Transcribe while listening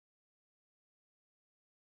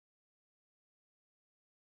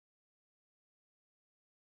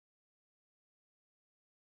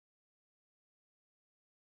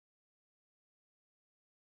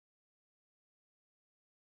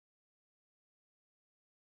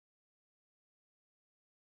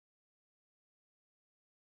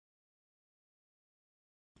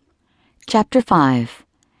Chapter 5.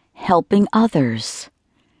 Helping Others.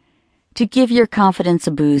 To give your confidence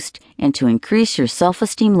a boost and to increase your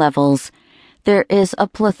self-esteem levels, there is a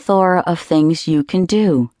plethora of things you can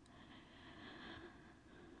do.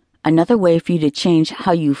 Another way for you to change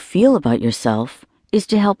how you feel about yourself is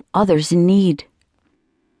to help others in need.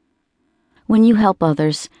 When you help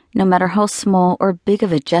others, no matter how small or big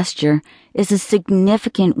of a gesture, is a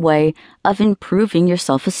significant way of improving your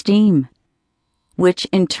self-esteem, which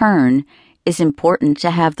in turn is important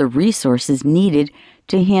to have the resources needed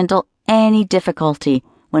to handle any difficulty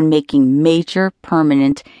when making major,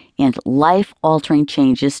 permanent, and life-altering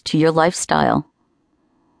changes to your lifestyle.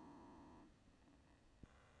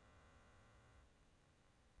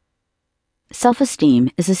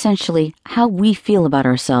 Self-esteem is essentially how we feel about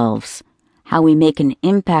ourselves, how we make an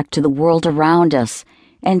impact to the world around us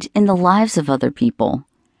and in the lives of other people.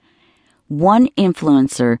 One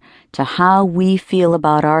influencer to how we feel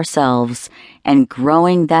about ourselves and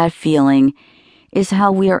growing that feeling is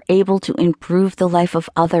how we are able to improve the life of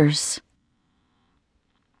others.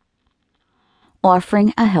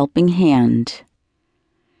 Offering a helping hand.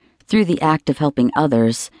 Through the act of helping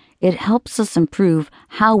others, it helps us improve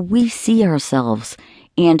how we see ourselves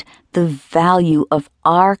and the value of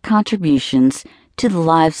our contributions to the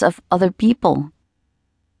lives of other people.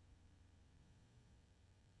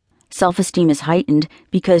 Self-esteem is heightened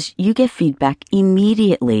because you get feedback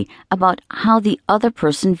immediately about how the other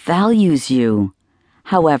person values you.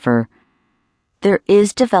 However, there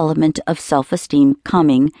is development of self-esteem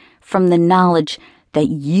coming from the knowledge that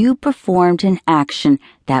you performed an action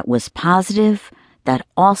that was positive, that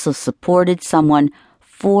also supported someone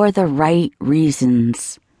for the right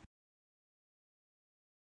reasons.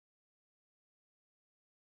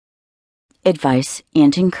 Advice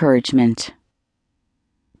and encouragement.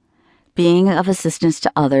 Being of assistance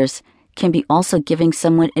to others can be also giving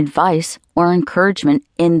someone advice or encouragement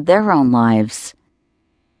in their own lives.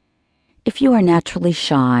 If you are naturally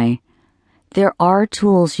shy, there are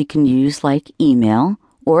tools you can use like email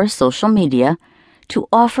or social media to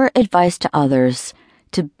offer advice to others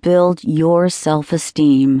to build your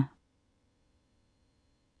self-esteem.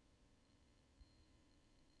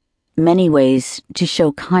 Many ways to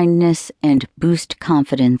show kindness and boost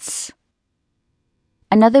confidence.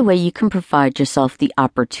 Another way you can provide yourself the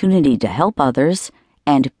opportunity to help others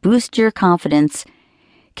and boost your confidence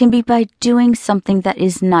can be by doing something that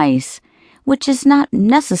is nice, which is not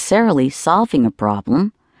necessarily solving a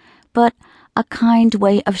problem, but a kind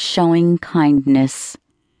way of showing kindness.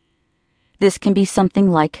 This can be something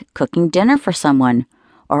like cooking dinner for someone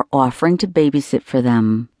or offering to babysit for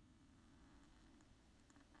them.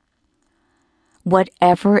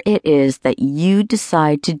 Whatever it is that you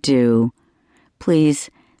decide to do, please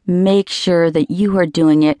make sure that you are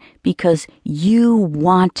doing it because you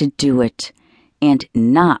want to do it and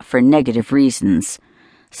not for negative reasons,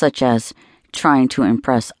 such as trying to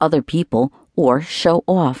impress other people or show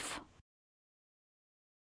off.